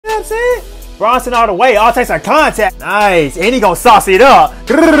Bronson all the way. All takes a contact. Nice. And he gonna sauce it up.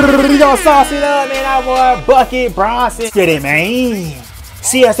 He gonna sauce it up, man. That boy bucket Bronson. Get it, man.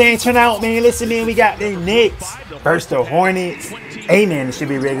 See us ain't turn out, man. Listen, man, we got the Knicks versus the Hornets. Hey, man, it should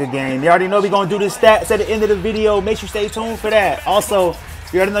be a really good game. You already know we're going to do the stats at the end of the video. Make sure you stay tuned for that. Also,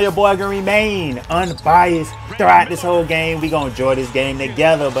 you already know your boy going to remain unbiased throughout this whole game. We're going to enjoy this game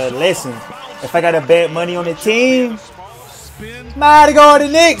together. But listen, if I got to bet money on the team, I'm out to go to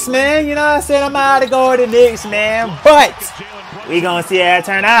the Knicks, man. You know what I'm saying? I'm out to go to the Knicks, man. But we going to see how it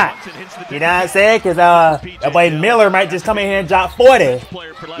turn out. You know what I'm saying? Because that boy Miller might just come in here and drop 40.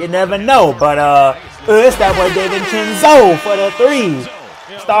 You never know. But it's that boy David Chenzo for the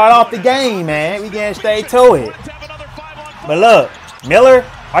 3. Start off the game, man. We getting straight to it. But look, Miller.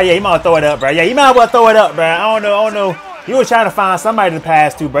 Oh, yeah, he might throw it up, bro. Yeah, you might well throw it up, bro. I don't know. You were trying to find somebody to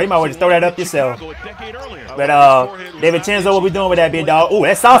pass to, bro. You might well just throw that up yourself. But David Chenzo, what we doing with that big dog? Ooh,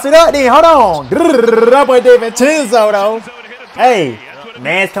 let's sauce it up then. Hold on. That boy David Chenzo, though. Hey,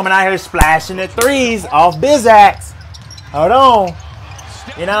 man's coming out here splashing the 3s off Bizax. Hold on.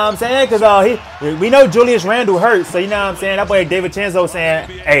 You know what I'm saying? Because we know Julius Randle hurt. So, you know what I'm saying? That boy David Chenzo saying,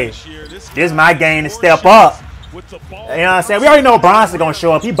 hey, this is my game to step up. You know what I'm saying? We already know Bronson going to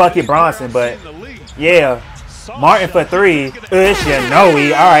show up. He bucket Bronson. But, yeah. Martin for 3. It's your Noe.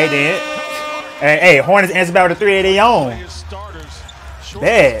 All right, then. Hey, Hornets answer back with a 3 of their own.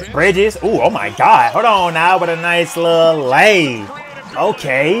 Bad. Bridges. Ooh, oh my God. Hold on now with a nice little lay.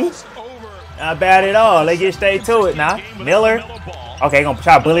 Okay. Not bad at all. Let's get straight to it now. Miller. Okay, gonna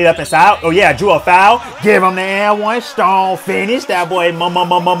try to bully it up inside. Oh yeah, drew a foul. Give him the N1. Strong finish. That boy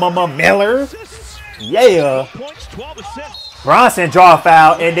Miller. Yeah. Bronson draw a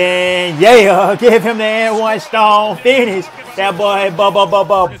foul. And then, yeah, give him the N1 strong finish. That boy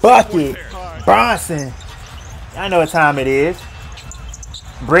bucket. Bronson. I know what time it is.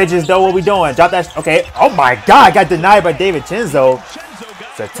 Bridges, though, what we doing? Drop that. Okay. Oh, my God. Got denied by David Chenzo.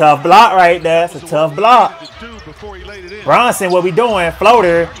 It's a tough block right there. It's a tough block. Bronson, what we doing?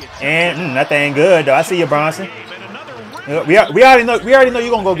 Floater. And that ain't good, though. I see you, Bronson. We already know you're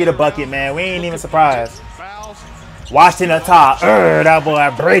going to go get a bucket, man. We ain't even surprised. Washington up top. That boy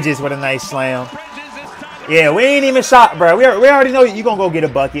Bridges with a nice slam. Yeah, we ain't even shot, bro. We already know you're going to go get a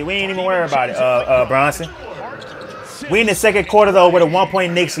bucket. We ain't even worried about it, Bronson. We in the second quarter, though, with a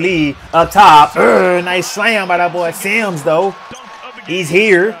 1-point Knicks lead up top. Nice slam by that boy Sims, though. He's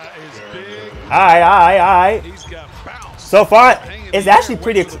here. All right. So far, it's actually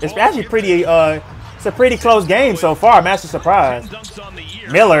pretty. It's a pretty close game so far. Master surprise.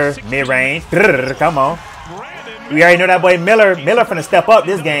 Miller mid-range. Come on. We already know that boy Miller finna step up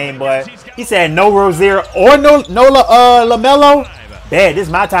this game, but he said no Rozier or no LaMelo. Bad, this is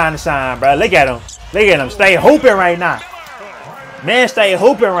my time to shine, bro. Look at him. Look at him. Stay hooping right now. Man, stay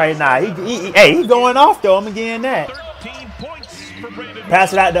hooping right now. He going off, though. I'm going to give him that.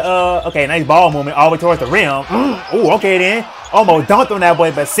 Pass it out to, okay, nice ball movement all the way towards the rim. Ooh, okay, then. Almost dunked on that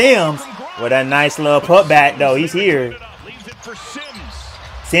boy, but Sims with a nice little putback, though. He's here.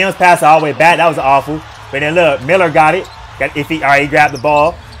 Sims passed it all the way back. That was awful. But then, look, Miller got it. All right, he grabbed the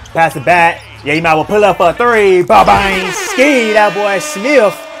ball. Pass it back. Yeah, he might well pull up for a 3. Ba-bang, ski, that boy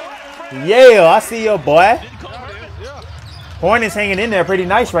Smith. Yeah, I see your boy. Hornets hanging in there pretty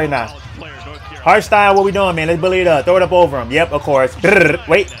nice right now. Hartstein, what we doing, man? Let's bully it up. Throw it up over him. Yep, of course.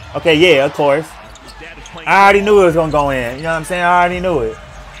 Wait. Okay, yeah, of course. I already knew it was going to go in. You know what I'm saying? I already knew it.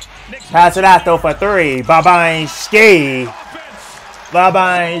 Pass it out, though, for 3. Bye-bye, ski.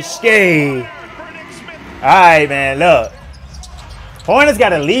 Bye-bye, ski. All right, man, look. Hornets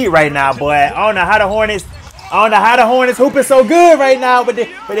got a lead right now, boy. I don't know how the Hornets hooping so good right now, but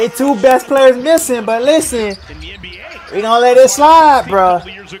they 2 best players missing. But listen, we gonna let it slide, bro.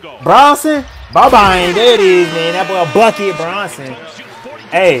 Bronson, bye-bye. There it is, man. That boy bucket, Bronson.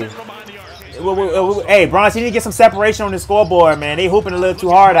 Hey, Bronson, you need to get some separation on the scoreboard, man. They hooping a little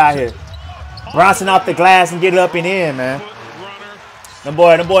too hard out here. Bronson off the glass and get it up and in, man. Them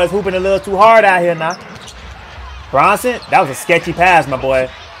boys hooping a little too hard out here now. Bronson, that was a sketchy pass, my boy.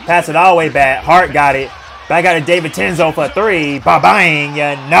 Pass it all the way back. Hart got it. Back out to David Chenzo for 3. Ba-bang,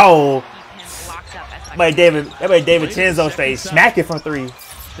 you know. That boy David Chenzo straight smacking from 3.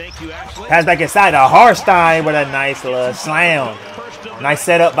 Pass back inside to Hartstein with a nice little slam. Nice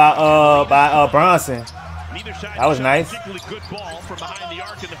setup by Bronson. That was nice.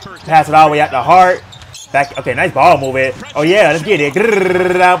 Pass it all the way out to Hart. Back. Okay, nice ball movement. Oh yeah, let's get it.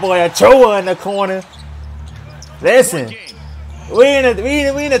 That boy Ochoa in the corner. Listen, we in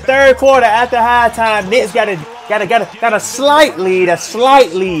the third quarter after halftime. Knicks got a slight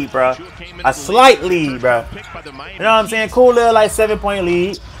lead, bro. A slight lead, bro. You know what I'm saying? Cool little like 7-point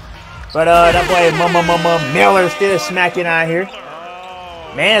lead. But that boy Miller still smacking out here.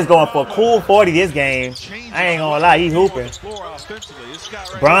 Man's going for a cool 40 this game. I ain't gonna lie, he hooping.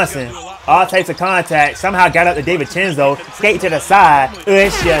 Bronson, all types of contact. Somehow got up to DiVincenzo. Skate to the side.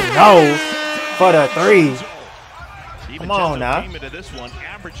 It's your nose for the 3. Come on now.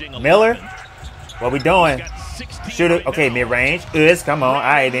 Miller, what we doing? Shooter, okay, mid-range. Come on, all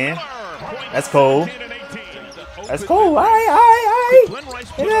right then. That's cool. That's cool. All right.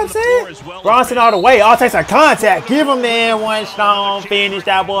 You know what I'm saying? Bronson all the way. All types of contact. Give him that one strong finish.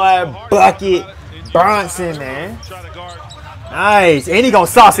 That boy bucket. Bronson, man. Nice. And he gonna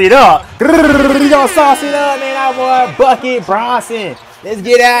sauce it up. He gonna sauce it up, man. That boy bucket. Bronson. Let's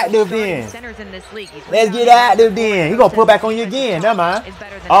get active then. Let's get active then. He gonna put back on you again. Never mind.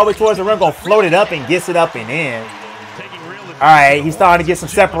 All the way towards the rim. Gonna float it up and gets it up and in. All right. He's starting to get some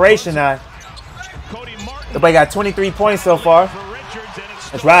separation now. The boy got 23 points so far.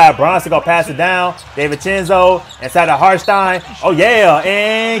 That's right. Bronson gonna pass it down. DiVincenzo inside the Hartstein. Oh yeah,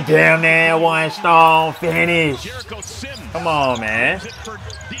 and get him there. One strong finish. Come on, man.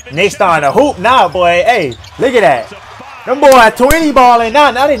 Knicks starting to hoop now, boy. Hey, look at that. Them boy 20 balling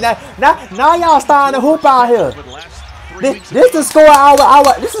now. Now y'all starting to hoop out here. This the score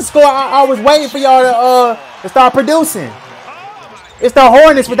this is the score I was waiting for y'all to start producing. It's the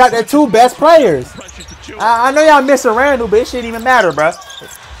Hornets without their 2 best players. I know y'all missing Randall, but it shouldn't even matter, bro.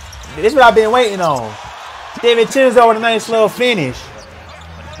 This is what I've been waiting on. DiVincenzo with a nice little finish.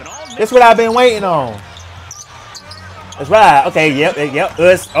 This is what I've been waiting on. That's right. Okay, yep.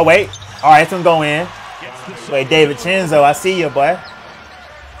 Oh, wait. All right, it's going to go in. Wait, DiVincenzo, I see you, boy.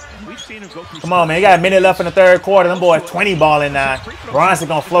 Come on, man. You got a minute left in the 3rd quarter. Them boys 20 balling now. Bronson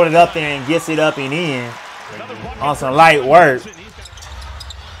going to float it up there and gets it up and in. On some light work.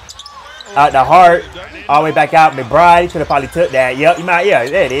 Out the heart, all the way back out. McBride could have probably took that. Yep, you might. Yeah,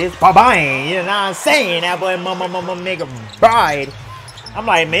 there it is. Bye-bye. You know what I'm saying? That boy, McBride. I'm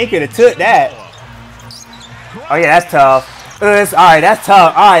like, man, he could have took that. Oh yeah, that's tough. All right, that's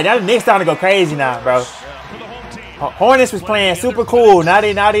tough. All right, that Knicks starting to go crazy now, bro. Hornets was playing super cool. Now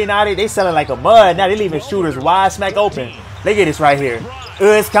they selling like a mud. Now they leaving shooters wide smack open. Look at this right here.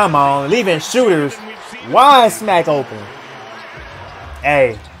 Come on, leaving shooters wide smack open.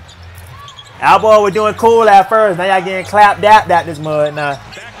 Hey. Our boy was doing cool at first. Now y'all getting clapped out this mud now.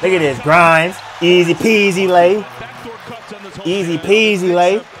 Look at this. Grimes. Easy peasy lay. Easy peasy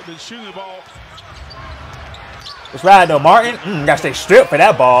lay. That's right though, Martin. Gotta stay stripped for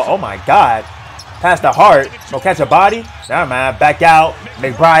that ball. Oh my God. Past the heart. Go catch a body. Never mind. Back out.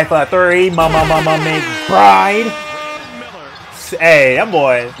 McBride for a 3. McBride. Hey, that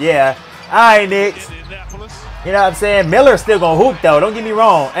boy. Yeah. All right, Knicks. You know what I'm saying? Miller's still gonna hoop though. Don't get me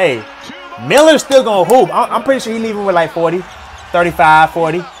wrong. Hey. Miller's still going to hoop. I'm pretty sure he's leaving with like 40, 35,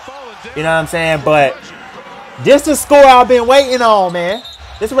 40. You know what I'm saying? But this is the score I've been waiting on, man.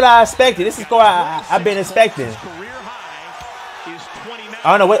 This is what I expected. This is the score I've been expecting.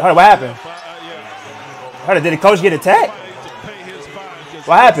 I don't know. What happened? Did the coach get attacked?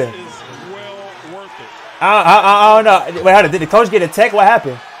 What happened? I don't know. Wait, did the coach get attacked? What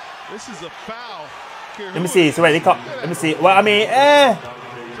happened? This is a foul. Let me see. So wait, they call. Let me see. Well, I mean,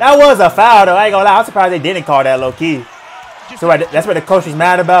 that was a foul, though. I ain't gonna lie. I'm surprised they didn't call that low key. So that's what the coach was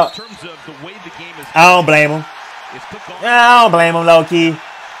mad about. I don't blame him. I don't blame him, low key.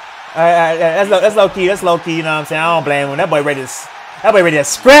 That's low key. That's low key. You know what I'm saying? I don't blame him. That boy ready to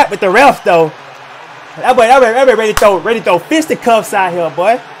scrap with the ref though. That boy ready to throw fisticuffs out here,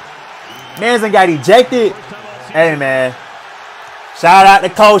 boy. Man's done got ejected. Hey man. Shout out to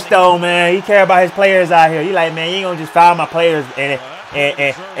coach though, man. He care about his players out here. He like, man, you ain't gonna just foul my players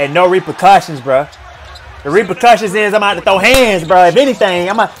and no repercussions, bro. The repercussions is I'm out to throw hands, bro. If anything, we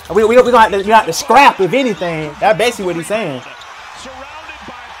gonna have to scrap. If anything, that's basically what he's saying.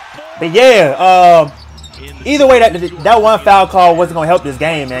 But yeah, either way, that one foul call wasn't gonna help this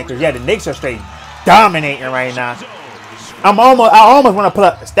game, man. Cause yeah, the Knicks are straight dominating right now. I almost want to pull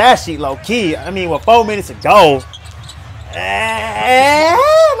up the stat sheet low key. I mean, with 4 minutes to go, I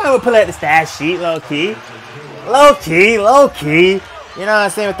might pull up the stat sheet low key. Low key. You know what I'm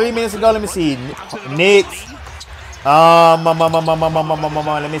saying? 3 minutes ago, let me see. Knicks. Let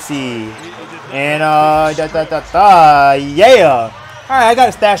me see. And yeah. All right, I got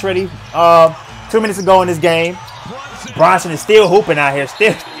a stash ready. 2 minutes ago in this game, Bronson is still hooping out here,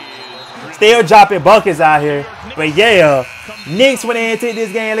 still dropping buckets out here. But yeah, Knicks went in and took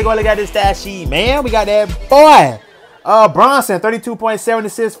this game. Look at this stat sheet, man. We got that boy. Bronson, 32.7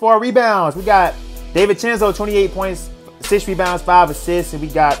 assists, 4 rebounds. We got DiVincenzo, 28 points, 6 rebounds, 5 assists. And we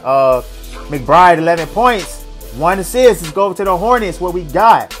got McBride, 11 points, 1 assist. Let's go over to the Hornets. What we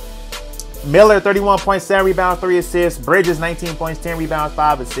got? Miller, 31 points, 7 rebounds, 3 assists. Bridges, 19 points, 10 rebounds,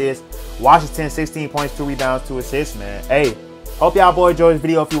 5 assists. Washington, 16 points, 2 rebounds, 2 assists, man. Hey, hope y'all boy enjoyed this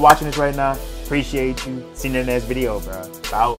video. If you're watching this right now, appreciate you. See you in the next video, bro. Out.